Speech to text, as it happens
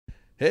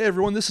Hey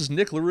everyone, this is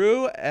Nic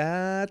LaRue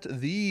at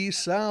the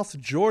South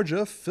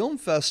Georgia Film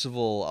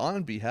Festival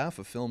on behalf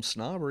of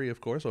FilmSnobbery,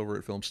 of course, over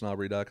at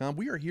FilmSnobbery.com.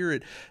 We are here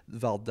at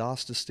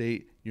Valdosta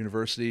State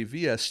University,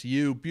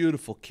 VSU,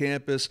 beautiful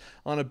campus,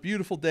 on a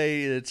beautiful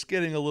day. It's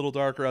getting a little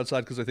darker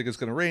outside because I think it's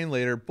going to rain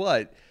later,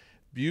 but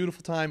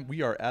beautiful time.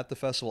 We are at the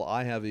festival.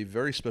 I have a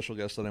very special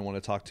guest that I want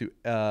to talk to.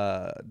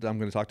 I'm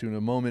going to talk to in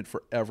a moment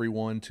for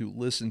everyone to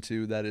listen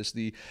to. That is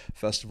the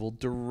festival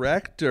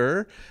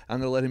director. I'm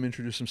going to let him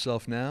introduce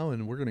himself now,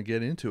 and we're going to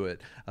get into it.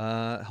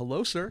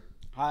 Hello, sir.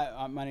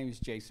 Hi, my name is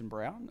Jason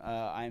Brown.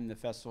 I am the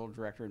festival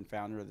director and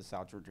founder of the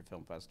South Georgia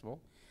Film Festival,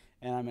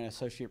 and I'm an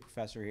associate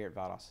professor here at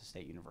Valdosta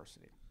State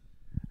University.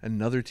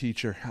 Another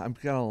teacher. I've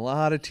got a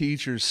lot of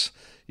teachers,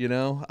 you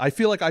know. I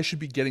feel like I should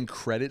be getting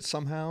credit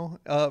somehow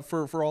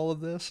for all of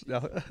this.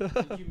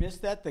 Did you miss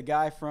that? The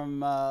guy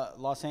from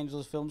Los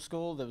Angeles Film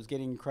School that was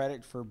getting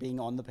credit for being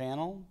on the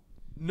panel?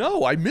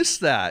 No, I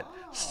missed that.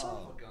 Oh. Son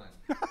of a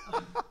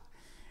gun.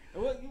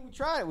 Well, we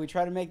try it. We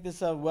try to make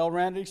this a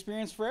well-rounded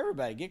experience for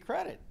everybody. Get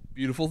credit.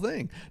 Beautiful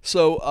thing.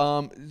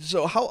 So,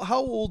 so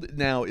how old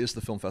now is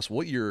the film festival?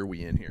 What year are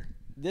we in here?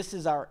 This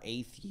is our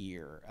 8th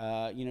year.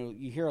 You know,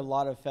 you hear a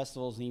lot of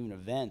festivals and even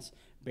events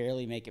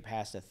barely make it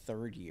past a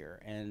 3rd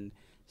year. And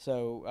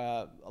so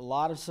a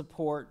lot of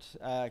support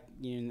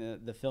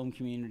in the film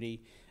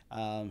community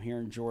here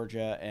in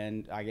Georgia,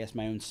 and I guess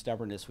my own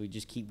stubbornness. We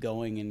just keep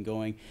going and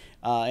going.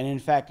 And in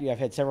fact, I've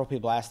had several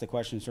people ask the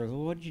question, sort of,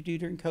 well, what did you do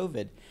during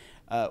COVID?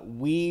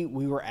 We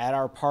were at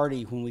our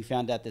party when we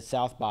found out that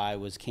South by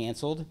was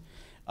canceled.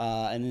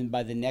 And then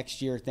by the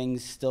next year,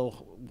 things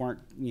still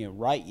weren't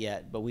right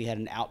yet, but we had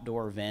an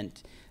outdoor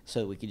event so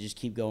that we could just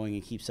keep going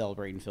and keep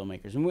celebrating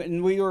filmmakers.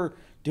 And we were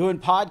doing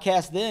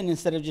podcasts then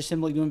instead of just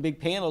simply doing big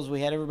panels. We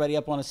had everybody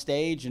up on a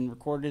stage and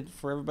recorded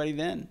for everybody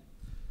then.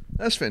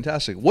 That's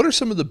fantastic. What are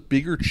some of the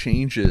bigger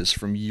changes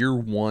from year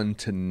one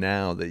to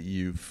now that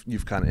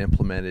you've kind of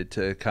implemented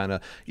to kind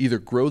of either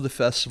grow the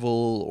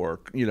festival or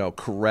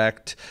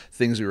correct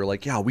things that you were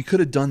like, yeah, we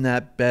could have done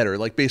that better,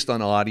 like based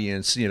on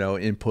audience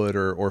input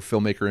or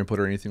filmmaker input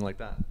or anything like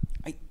that?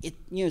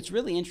 It's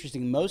really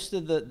interesting. Most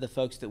of the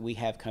folks that we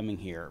have coming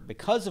here,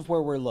 because of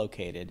where we're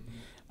located,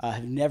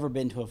 have never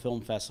been to a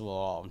film festival at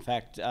all. In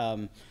fact,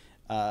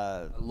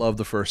 I love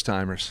the first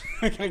timers.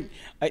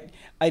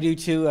 I do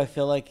too. I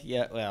feel like,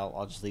 yeah, well,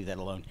 I'll just leave that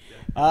alone.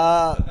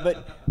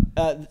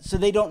 So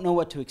they don't know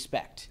what to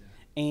expect.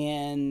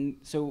 And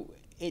so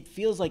it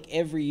feels like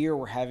every year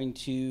we're having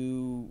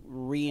to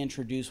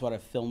reintroduce what a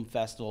film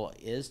festival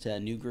is to a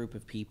new group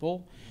of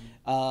people.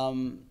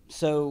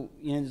 So,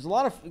 there's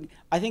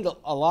I think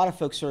a lot of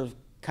folks sort of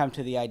come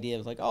to the idea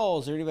of like, oh,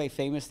 is there anybody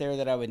famous there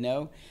that I would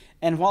know?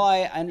 And while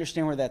I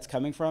understand where that's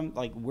coming from,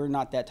 like, we're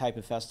not that type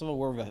of festival.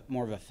 We're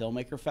more of a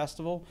filmmaker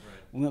festival.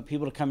 Right. We want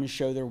people to come and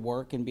show their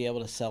work and be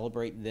able to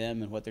celebrate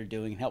them and what they're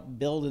doing and help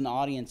build an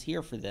audience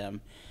here for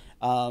them.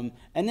 And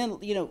then,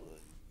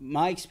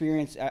 my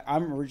experience,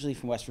 I'm originally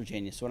from West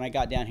Virginia. So when I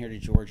got down here to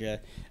Georgia,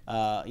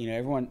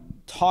 everyone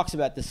talks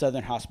about the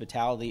Southern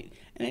hospitality,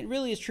 and it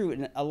really is true.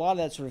 And a lot of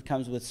that sort of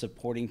comes with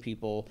supporting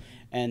people.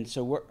 And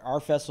so our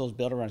festival is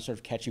built around sort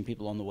of catching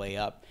people on the way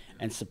up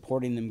and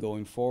supporting them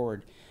going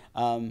forward.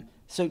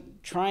 So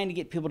trying to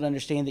get people to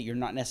understand that you're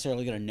not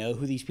necessarily going to know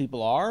who these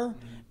people are,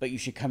 but you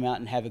should come out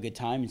and have a good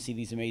time and see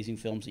these amazing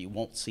films that you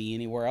won't see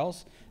anywhere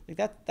else.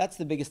 Like that's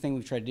the biggest thing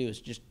we've tried to do,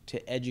 is just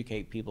to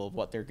educate people of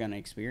what they're going to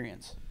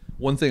experience.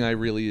 One thing I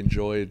really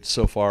enjoyed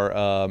so far,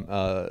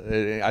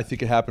 I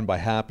think it happened by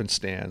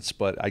happenstance,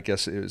 but I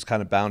guess it was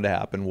kind of bound to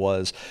happen,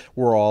 was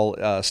we're all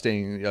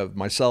staying,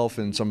 myself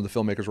and some of the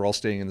filmmakers were all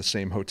staying in the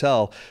same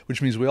hotel,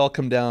 which means we all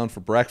come down for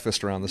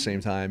breakfast around the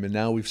same time, and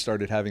now we've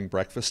started having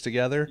breakfast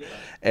together,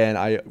 and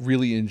I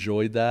really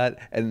enjoyed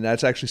that, and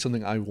that's actually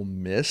something I will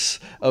miss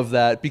of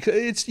that, because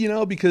it's,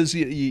 because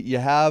you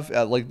have,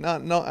 you got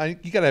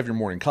to have your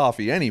morning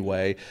coffee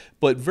anyway,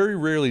 but very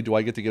rarely do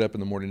I get to get up in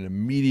the morning and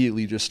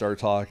immediately just start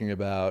talking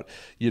about,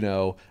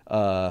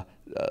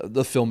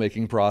 the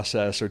filmmaking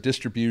process or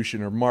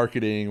distribution or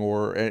marketing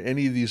or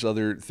any of these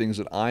other things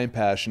that I'm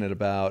passionate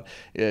about.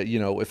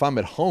 If I'm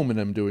at home and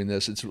I'm doing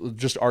this, it's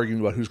just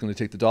arguing about who's going to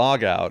take the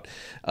dog out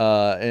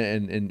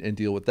and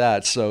deal with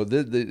that. So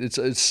it's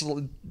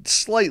a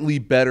slightly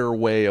better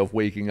way of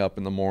waking up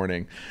in the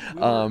morning.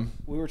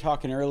 We were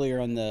talking earlier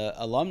on the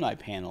alumni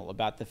panel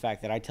about the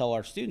fact that I tell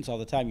our students all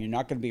the time, you're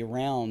not going to be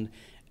around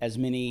as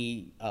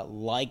many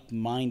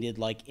like-minded,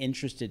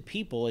 interested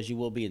people as you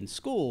will be in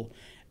school.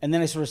 And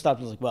then I sort of stopped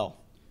and was like, well,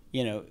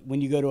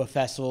 when you go to a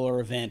festival or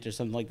event or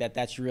something like that,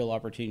 that's your real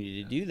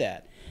opportunity to do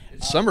that.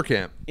 It's summer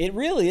camp. It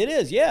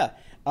is, yeah.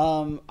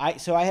 So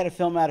I had a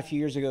film out a few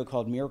years ago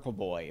called Miracle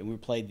Boy, and we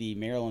played the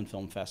Maryland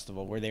Film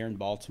Festival. We're there in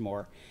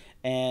Baltimore.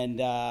 And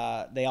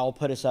they all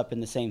put us up in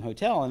the same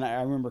hotel. And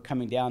I remember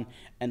coming down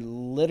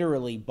and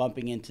literally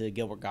bumping into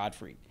Gilbert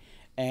Gottfried.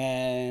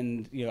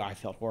 And, I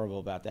felt horrible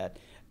about that.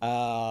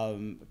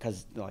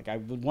 Because I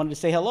wanted to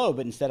say hello,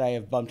 but instead I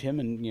have bumped him,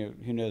 and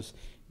who knows,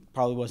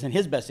 probably wasn't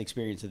his best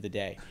experience of the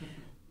day.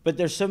 But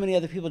there's so many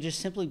other people just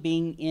simply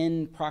being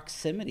in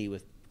proximity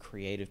with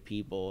creative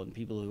people and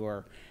people who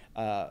are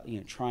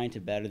trying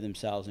to better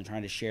themselves and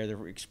trying to share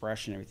their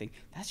expression and everything.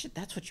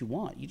 That's what you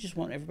want. You just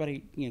want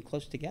everybody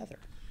close together.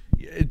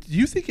 Do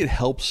you think it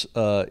helps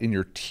in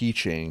your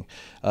teaching?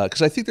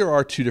 Because I think there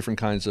are two different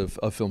kinds of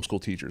film school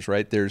teachers,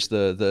 right? There's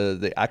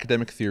the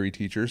academic theory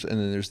teachers, and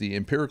then there's the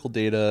empirical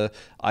data.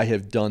 I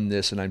have done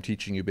this, and I'm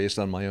teaching you based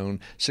on my own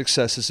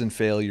successes and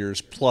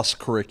failures plus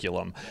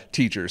curriculum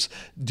teachers.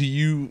 Do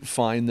you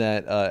find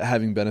that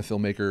having been a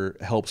filmmaker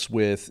helps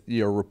with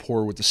your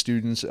rapport with the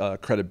students,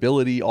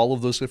 credibility, all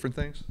of those different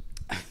things?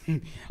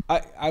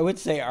 I would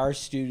say our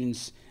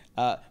students.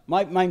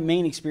 My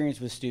main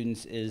experience with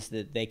students is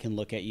that they can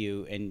look at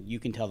you and you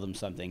can tell them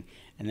something,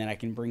 and then I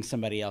can bring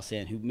somebody else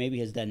in who maybe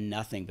has done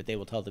nothing, but they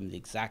will tell them the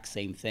exact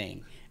same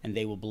thing, and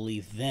they will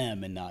believe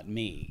them and not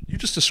me. You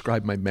just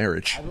described my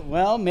marriage.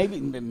 Well,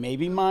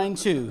 maybe mine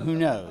too. Who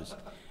knows?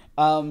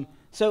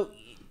 So,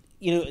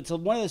 it's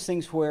one of those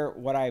things where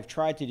what I've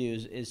tried to do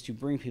is to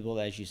bring people,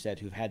 as you said,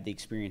 who've had the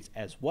experience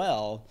as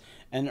well,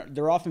 and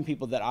they're often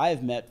people that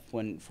I've met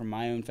from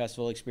my own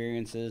festival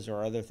experiences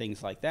or other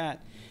things like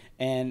that,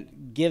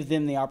 and give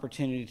them the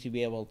opportunity to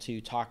be able to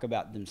talk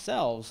about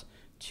themselves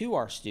to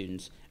our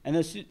students. And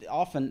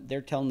often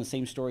they're telling the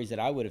same stories that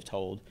I would have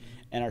told,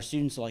 and our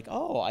students are like,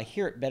 oh, I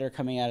hear it better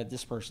coming out of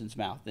this person's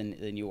mouth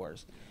than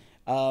yours.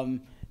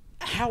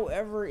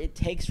 However it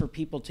takes for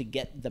people to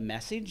get the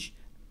message,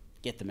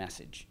 get the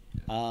message.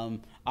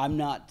 I'm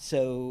not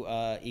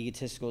so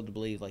egotistical to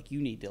believe like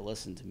you need to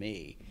listen to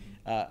me.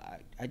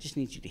 I just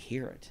need you to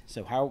hear it.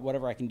 So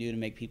whatever I can do to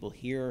make people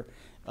hear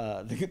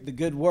the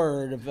good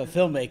word of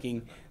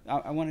filmmaking,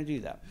 I want to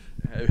do that.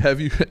 Have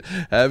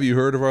you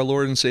heard of our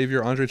Lord and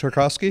Savior Andrei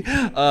Tarkovsky?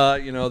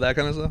 That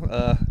kind of stuff.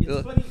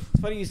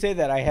 It's funny you say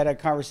that. I had a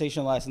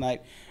conversation last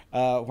night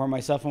where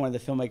myself and one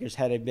of the filmmakers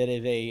had a bit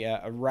of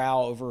a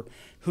row over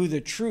who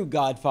the true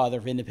godfather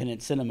of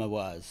independent cinema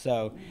was.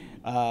 So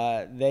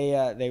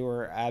they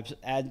were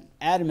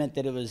adamant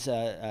that it was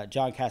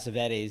John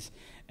Cassavetes,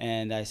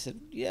 and I said,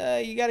 yeah,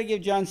 you got to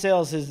give John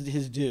Sayles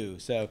his due.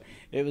 So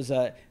it was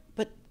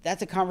but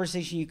that's a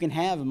conversation you can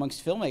have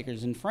amongst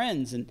filmmakers and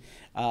friends, and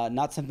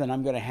not something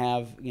I'm going to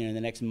have in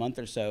the next month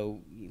or so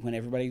when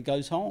everybody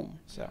goes home.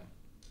 So.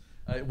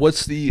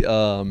 What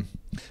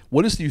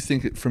do you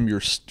think from your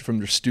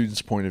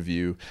students' point of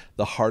view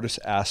the hardest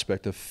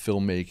aspect of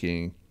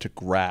filmmaking to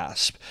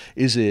grasp?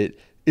 Is it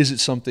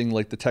something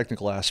like the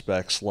technical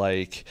aspects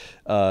like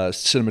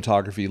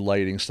cinematography,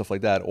 lighting, stuff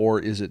like that, or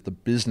is it the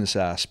business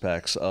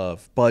aspects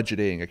of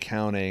budgeting,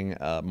 accounting,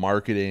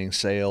 marketing,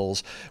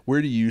 sales?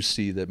 Where do you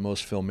see that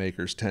most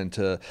filmmakers tend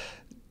to,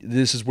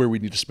 this is where we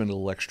need to spend a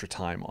little extra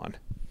time on?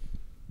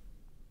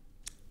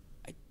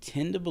 I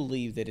tend to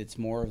believe that it's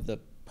more of the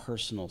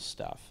personal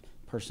stuff,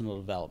 personal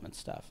development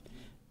stuff,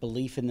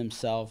 belief in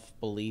themselves,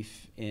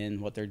 belief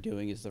in what they're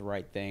doing is the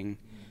right thing.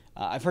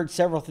 I've heard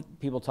several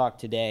people talk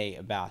today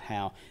about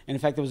how, and in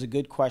fact, there was a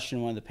good question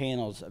in one of the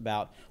panels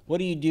about what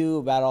do you do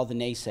about all the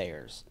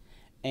naysayers?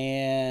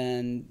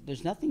 And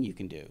there's nothing you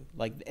can do.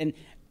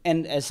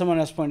 And as someone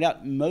else pointed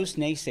out, most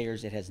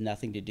naysayers, it has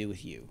nothing to do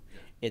with you.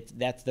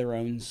 That's their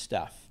own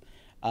stuff.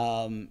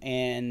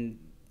 And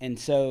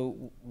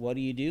so what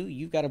do?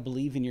 You've got to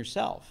believe in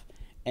yourself.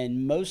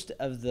 And most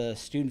of the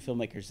student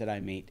filmmakers that I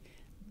meet,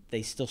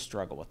 they still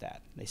struggle with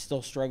that. They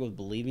still struggle with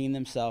believing in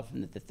themselves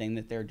and that the thing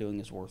that they're doing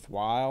is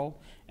worthwhile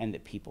and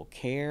that people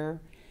care.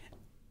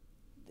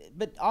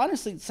 But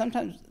honestly,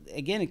 sometimes,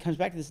 again, it comes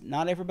back to this,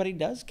 not everybody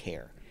does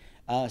care.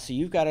 So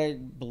you've got to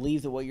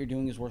believe that what you're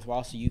doing is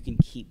worthwhile so you can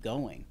keep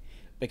going.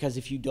 Because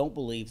if you don't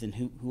believe, then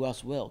who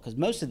else will? Because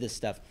most of this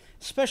stuff,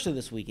 especially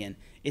this weekend,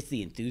 it's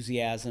the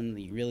enthusiasm,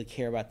 that you really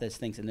care about those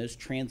things, and those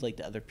translate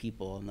to other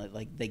people,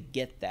 and they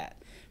get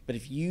that. But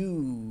if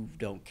you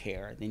don't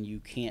care, then you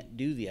can't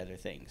do the other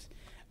things.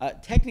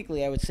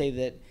 Technically, I would say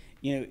that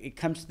it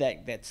comes to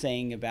that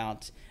saying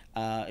about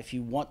if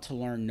you want to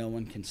learn, no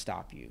one can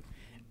stop you,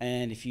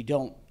 and if you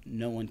don't,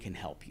 no one can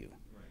help you.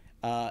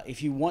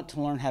 If you want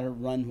to learn how to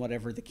run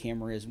whatever the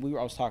camera is, I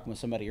was talking with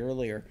somebody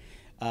earlier.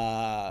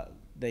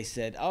 They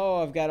said,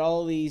 "Oh, I've got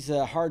all these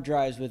hard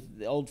drives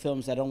with old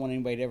films I don't want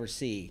anybody to ever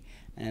see,"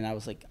 and I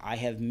was like, "I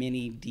have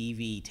mini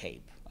DV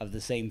tape of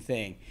the same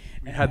thing."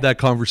 We had that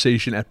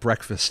conversation at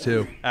breakfast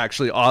too.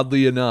 Actually,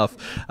 oddly enough,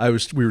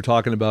 we were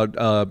talking about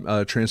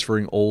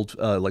transferring old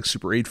like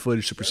Super 8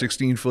 footage, Super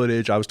 16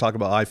 footage. I was talking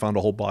about I found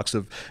a whole box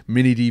of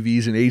mini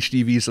DVs and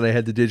HDVs that I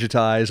had to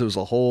digitize. It was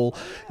a whole,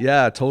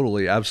 yeah,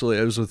 totally,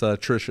 absolutely. It was with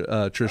Trisha.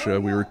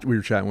 Trisha, we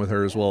were chatting with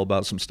her as well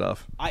about some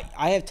stuff.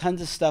 I have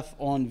tons of stuff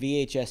on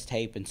VHS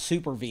tape and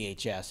Super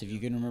VHS, if you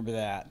can remember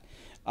that.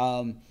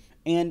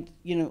 And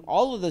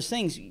all of those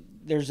things.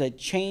 There's a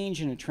change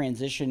and a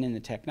transition in the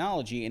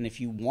technology, and if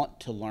you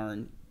want to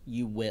learn,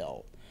 you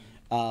will.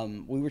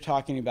 We were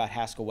talking about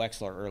Haskell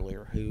Wexler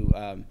earlier, who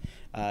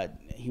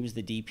he was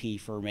the DP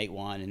for Mate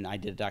One, and I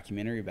did a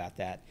documentary about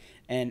that.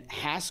 And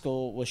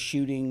Haskell was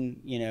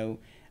shooting,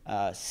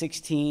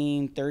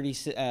 16, 30,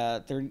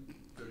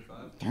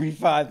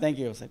 35, thank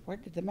you. I was like, where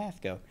did the math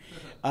go?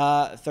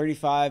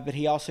 35, but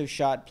he also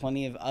shot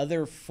plenty of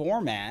other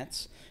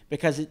formats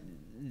because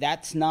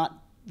that's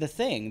not the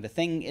thing. The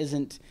thing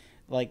isn't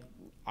like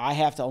I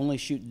have to only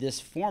shoot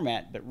this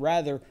format, but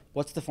rather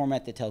what's the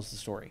format that tells the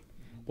story?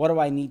 What do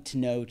I need to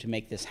know to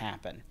make this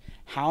happen?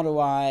 How do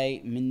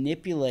I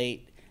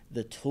manipulate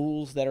the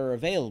tools that are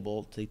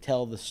available to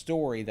tell the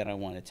story that I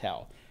want to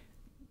tell?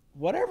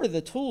 Whatever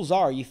the tools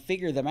are, you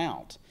figure them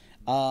out.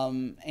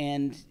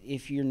 And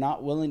if you're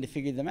not willing to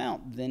figure them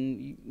out,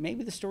 then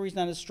maybe the story's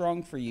not as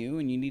strong for you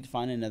and you need to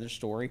find another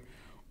story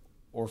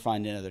or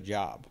find another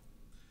job.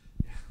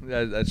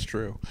 That's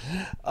true.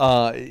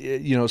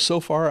 So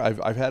far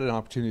I've had an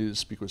opportunity to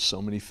speak with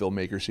so many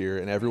filmmakers here,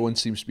 and everyone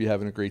seems to be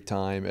having a great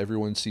time.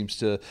 Everyone seems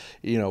to,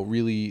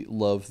 really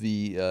love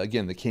the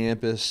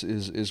campus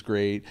is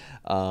great.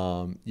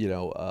 I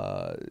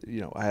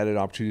had an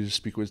opportunity to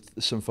speak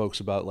with some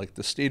folks about like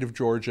the state of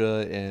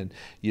Georgia and,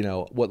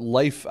 what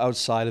life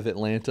outside of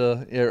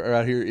Atlanta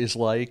out here is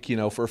like,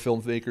 for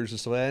filmmakers and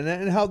stuff,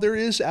 and how there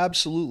is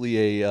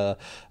absolutely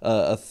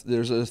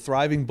there's a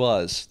thriving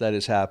buzz that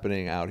is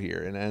happening out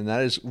here. And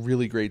that is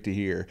really great to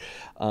hear.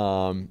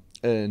 So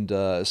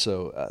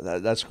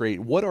that's great.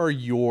 What are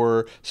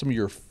some of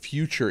your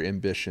future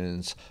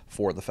ambitions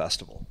for the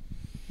festival?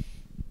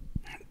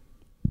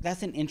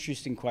 That's an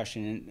interesting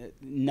question. And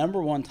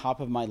number one, top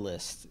of my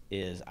list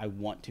is I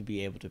want to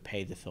be able to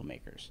pay the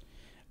filmmakers.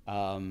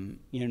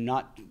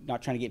 Not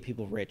trying to get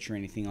people rich or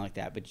anything like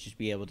that, but just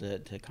be able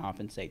to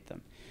compensate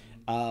them.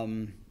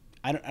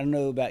 I don't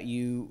know about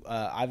you.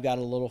 I've got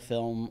a little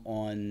film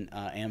on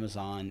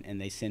Amazon, and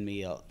they send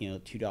me a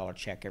 $2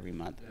 check every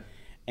month. Yeah.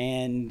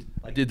 And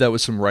I did that with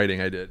some writing.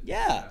 I did.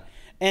 Yeah.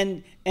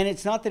 And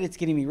it's not that it's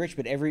getting me rich,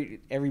 but every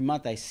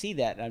month I see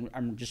that,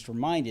 I'm just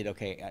reminded,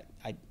 okay,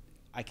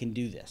 I can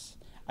do this.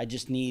 I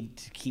just need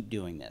to keep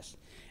doing this.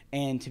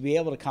 And to be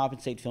able to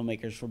compensate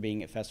filmmakers for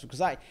being at festivals,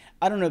 because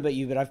I don't know about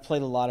you, but I've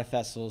played a lot of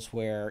festivals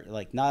where,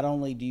 like, not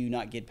only do you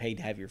not get paid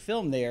to have your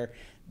film there,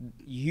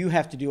 you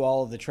have to do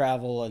all of the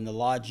travel and the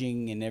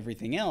lodging and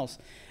everything else.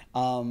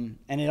 And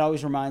it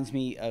always reminds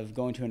me of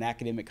going to an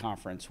academic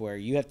conference where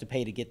you have to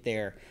pay to get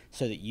there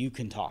so that you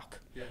can talk.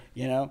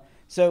 Yeah.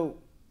 So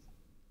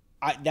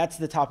that's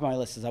the top of my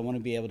list. Is I want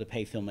to be able to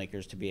pay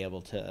filmmakers to be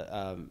able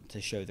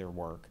to show their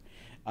work.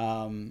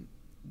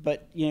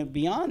 But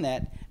beyond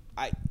that,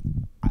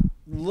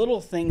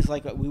 little things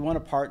like we want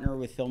to partner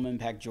with Film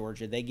Impact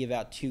Georgia. They give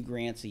out 2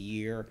 grants a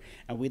year,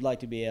 and we'd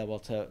like to be able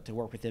to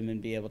work with them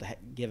and be able to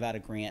give out a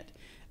grant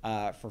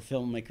for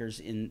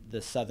filmmakers in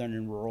the southern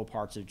and rural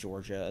parts of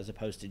Georgia as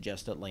opposed to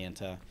just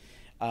Atlanta.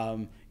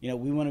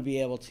 We want to be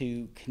able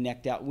to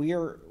connect out.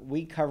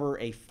 We cover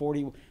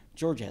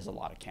Georgia has a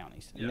lot of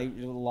counties, and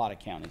there's a lot of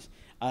counties,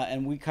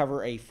 and we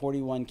cover a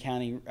 41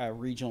 county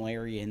regional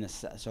area in the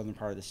southern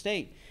part of the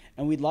state.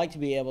 And we'd like to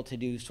be able to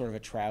do sort of a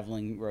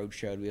traveling road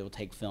show to be able to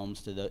take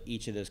films to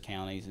each of those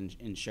counties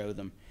and show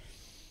them.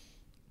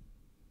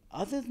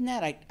 Other than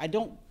that, I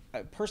don't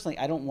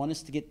want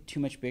us to get too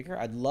much bigger.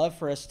 I'd love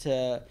for us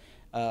to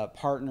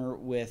partner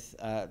with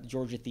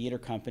Georgia Theater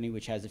Company,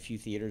 which has a few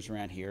theaters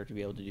around here, to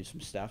be able to do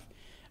some stuff.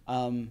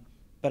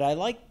 But I'd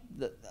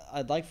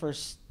like for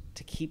us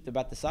to keep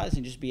about the size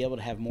and just be able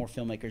to have more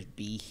filmmakers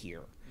be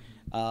here.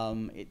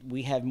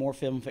 We have more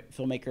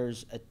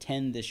filmmakers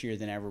attend this year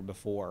than ever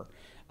before.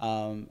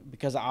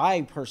 Because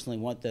I personally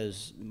want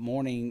those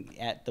morning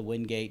at the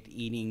Wingate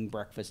eating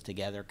breakfast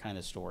together kind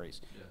of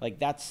stories. Yeah. Like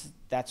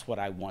that's what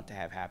I want to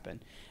have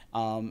happen.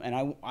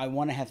 And I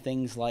want to have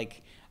things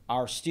like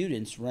our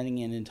students running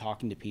in and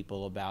talking to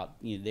people about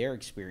their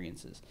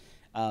experiences.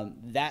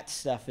 That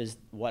stuff is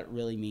what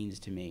really means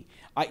to me.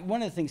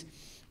 One of the things,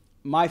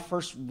 my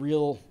first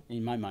real,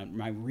 in my mind,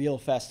 my real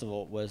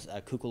festival was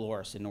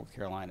Cucaloris in North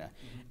Carolina.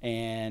 Mm-hmm.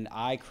 And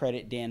I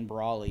credit Dan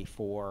Brawley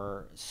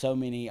for so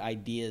many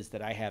ideas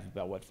that I have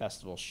about what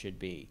festivals should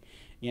be.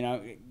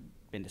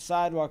 Been to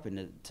Sidewalk,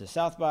 been to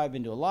South by,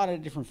 been to a lot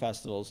of different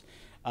festivals.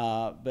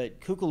 But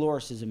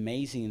Cucaloris is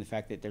amazing in the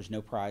fact that there's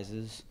no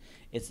prizes.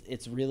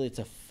 It's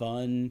a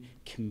fun,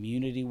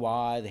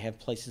 community-wide. They have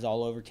places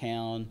all over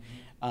town.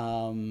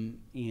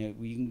 You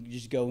can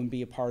just go and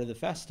be a part of the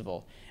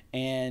festival.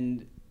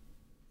 And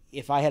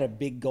if I had a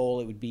big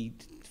goal, it would be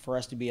for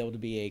us to be able to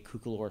be a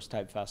Cucaloris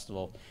type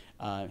festival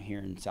here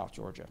in South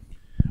Georgia.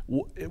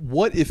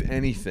 What, if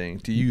anything,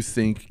 do you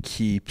think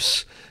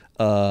keeps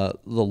the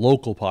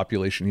local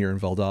population here in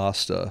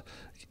Valdosta?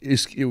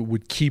 It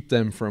would keep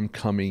them from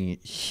coming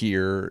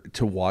here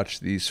to watch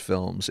these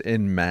films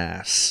en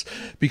masse,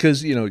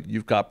 because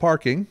you've got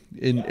parking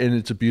and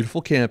it's a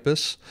beautiful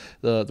campus.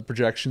 The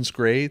projection's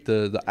great.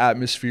 The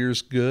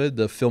atmosphere's good.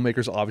 The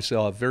filmmakers obviously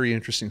all have very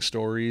interesting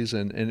stories,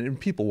 and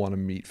people want to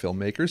meet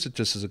filmmakers. It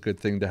just is a good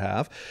thing to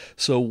have.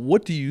 So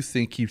what do you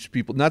think keeps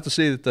people? Not to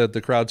say that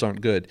the crowds aren't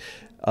good,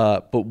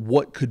 but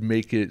what could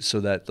make it so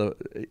that the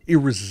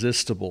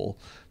irresistible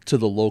to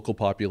the local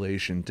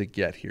population to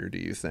get here? Do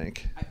you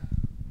think?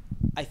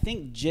 I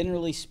think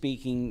generally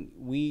speaking,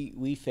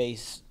 we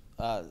face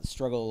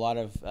struggle a lot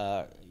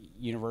of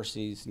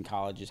universities and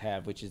colleges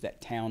have, which is that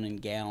town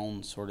and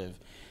gown sort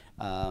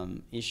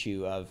of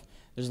issue of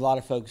There's a lot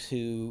of folks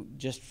who,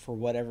 just for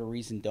whatever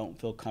reason, don't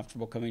feel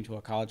comfortable coming to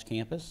a college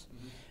campus.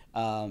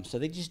 So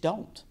they just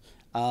don't.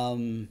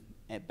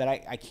 But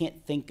I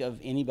can't think of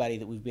anybody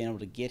that we've been able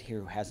to get here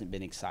who hasn't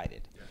been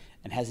excited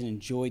and hasn't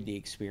enjoyed the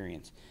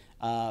experience.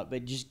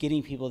 But just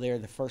getting people there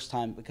the first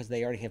time, because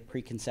they already have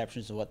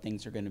preconceptions of what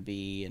things are going to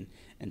be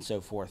and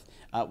so forth.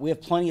 We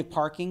have plenty of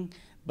parking,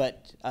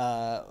 but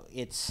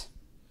it's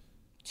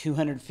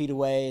 200 feet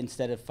away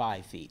instead of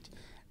 5 feet.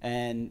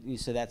 And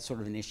so that's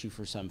sort of an issue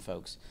for some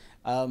folks.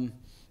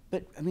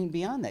 But I mean,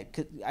 beyond that,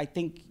 'cause I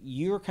think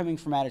you're coming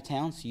from out of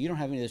town, so you don't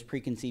have any of those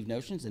preconceived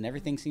notions, and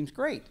everything seems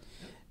great.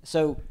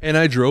 And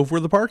I drove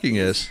where the parking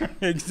is.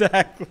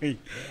 Exactly.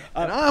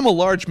 And I'm a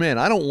large man.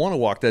 I don't want to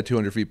walk that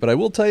 200 feet, but I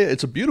will tell you,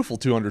 it's a beautiful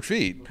 200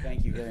 feet. Well,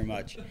 thank you very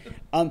much.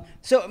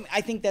 So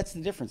I think that's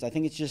the difference. I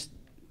think it's just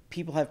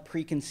people have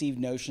preconceived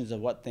notions of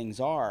what things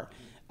are.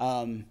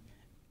 And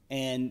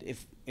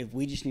if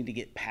we just need to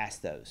get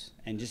past those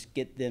and just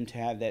get them to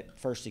have that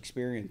first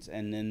experience,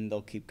 and then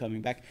they'll keep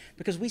coming back.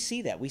 Because we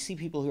see that. We see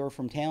people who are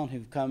from town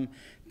who've come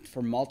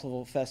for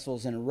multiple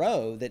festivals in a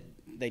row that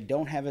they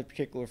don't have a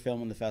particular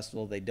film in the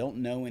festival. They don't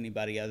know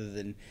anybody other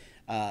than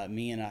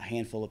me and a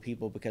handful of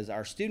people, because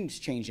our students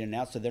change in and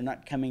out, so they're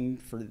not coming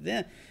for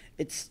them.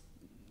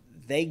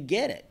 They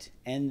get it,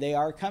 and they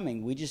are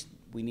coming. We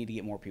need to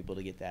get more people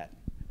to get that.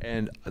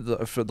 And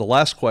for the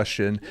last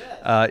question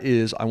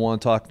is, I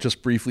want to talk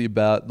just briefly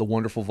about the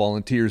wonderful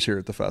volunteers here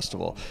at the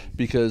festival,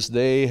 because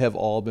they have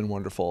all been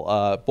wonderful,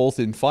 both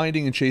in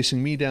finding and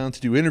chasing me down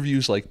to do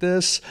interviews like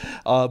this,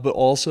 but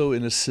also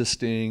in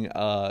assisting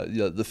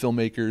the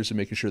filmmakers and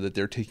making sure that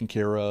they're taken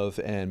care of,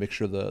 and make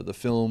sure the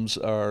films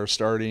are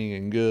starting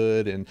and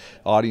good and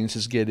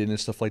audiences get in and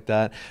stuff like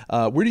that.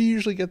 Where do you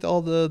usually get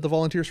all the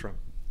volunteers from?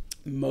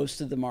 Most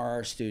of them are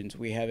our students.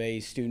 We have a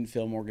student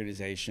film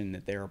organization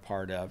that they're a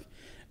part of.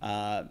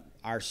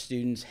 Our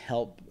students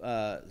help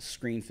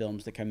screen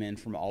films that come in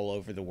from all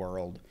over the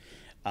world,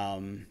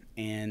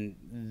 and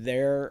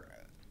their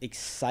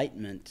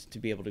excitement to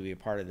be able to be a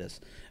part of this.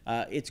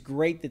 It's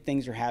great that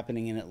things are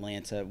happening in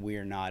Atlanta. We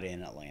are not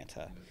in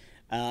Atlanta.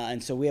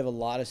 And so we have a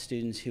lot of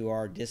students who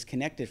are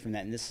disconnected from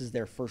that, and this is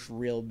their first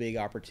real big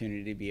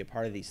opportunity to be a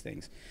part of these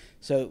things.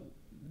 So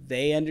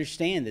they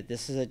understand that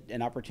this is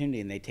an opportunity,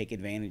 and they take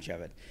advantage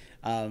of it.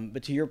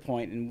 But to your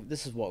point, and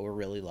this is what we're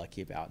really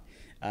lucky about,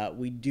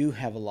 we do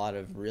have a lot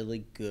of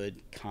really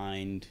good,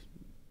 kind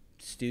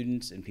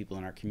students and people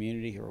in our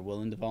community who are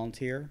willing to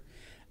volunteer.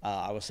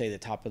 I will say the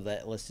top of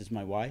that list is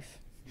my wife,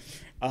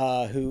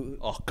 who...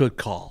 Oh, good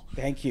call.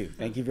 Thank you.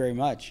 Thank you very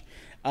much.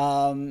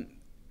 And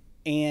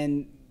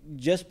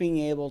just being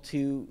able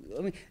to...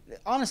 I mean,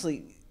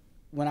 honestly,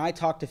 when I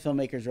talk to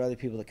filmmakers or other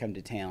people that come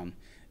to town,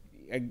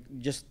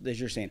 just as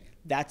you're saying,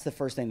 that's the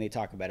first thing they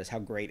talk about, is how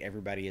great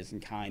everybody is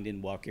and kind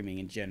and welcoming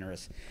and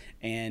generous.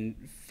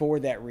 And for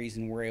that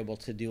reason, we're able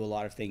to do a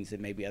lot of things that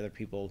maybe other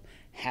people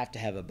have to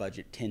have a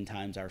budget 10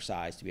 times our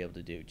size to be able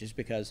to do, just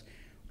because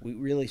we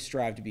really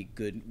strive to be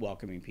good,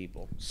 welcoming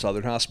people.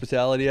 Southern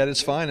hospitality at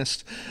its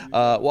finest.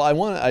 Well, I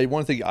want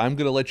to think, I'm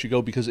going to let you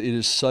go, because it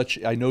is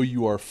such, I know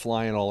you are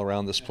flying all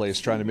around this place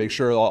trying to make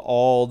sure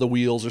all the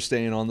wheels are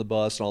staying on the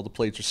bus and all the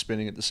plates are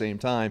spinning at the same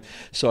time.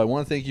 So I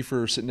want to thank you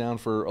for sitting down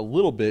for a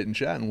little bit and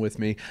chatting with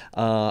me.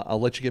 I'll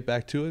let you get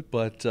back to it,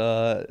 but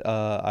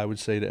I would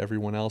say to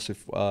everyone else,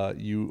 if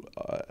you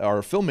are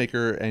a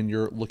filmmaker and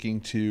you're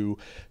looking to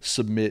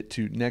submit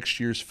to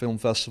next year's film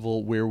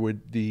festival, where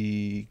would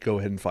the go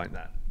ahead and find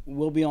that?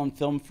 We'll be on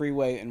Film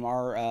Freeway, and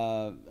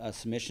our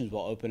submissions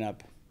will open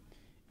up,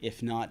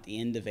 if not the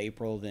end of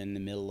April, then the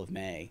middle of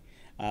May.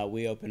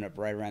 We open up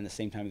right around the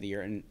same time of the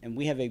year, and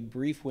we have a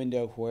brief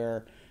window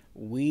where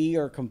we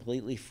are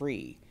completely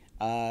free.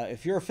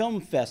 If you're a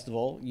film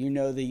festival, you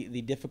know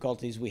the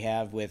difficulties we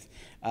have with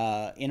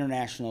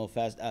international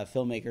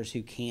filmmakers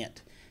who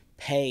can't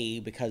pay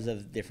because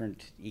of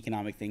different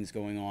economic things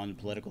going on,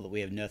 political, that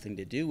we have nothing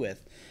to do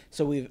with.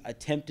 So we've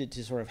attempted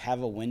to sort of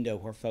have a window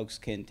where folks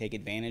can take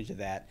advantage of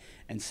that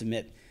and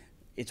submit.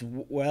 It's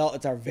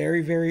our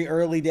very, very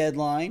early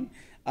deadline,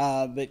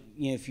 but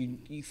if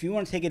you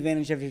want to take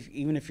advantage of it,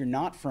 even if you're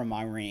not from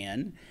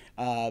Iran,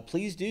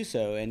 please do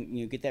so,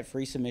 and get that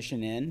free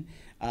submission in.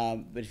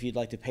 But if you'd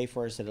like to pay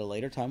for us at a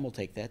later time, we'll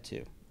take that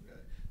too.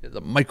 The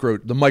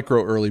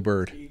micro early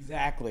bird.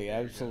 Exactly,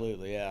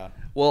 absolutely, yeah.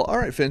 Well, all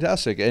right,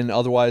 fantastic. And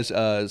otherwise,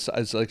 it's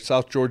like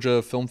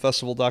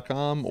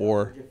SouthGeorgiaFilmFestival.com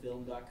or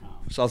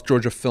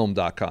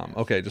SouthGeorgiaFilm.com.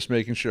 Okay, just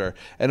making sure.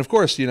 And of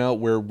course,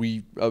 where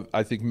we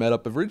I think met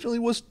up originally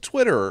was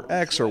Twitter or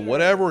X or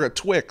whatever,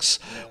 Twix,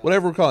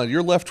 whatever we're calling it.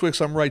 You're left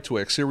Twix, I'm right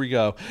Twix. Here we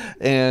go.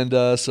 And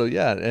so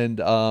yeah, and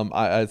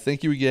I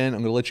thank you again. I'm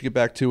going to let you get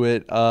back to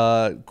it.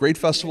 Great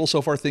festival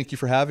so far. Thank you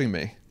for having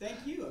me. Thank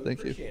you.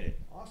 Thank you. Appreciate it.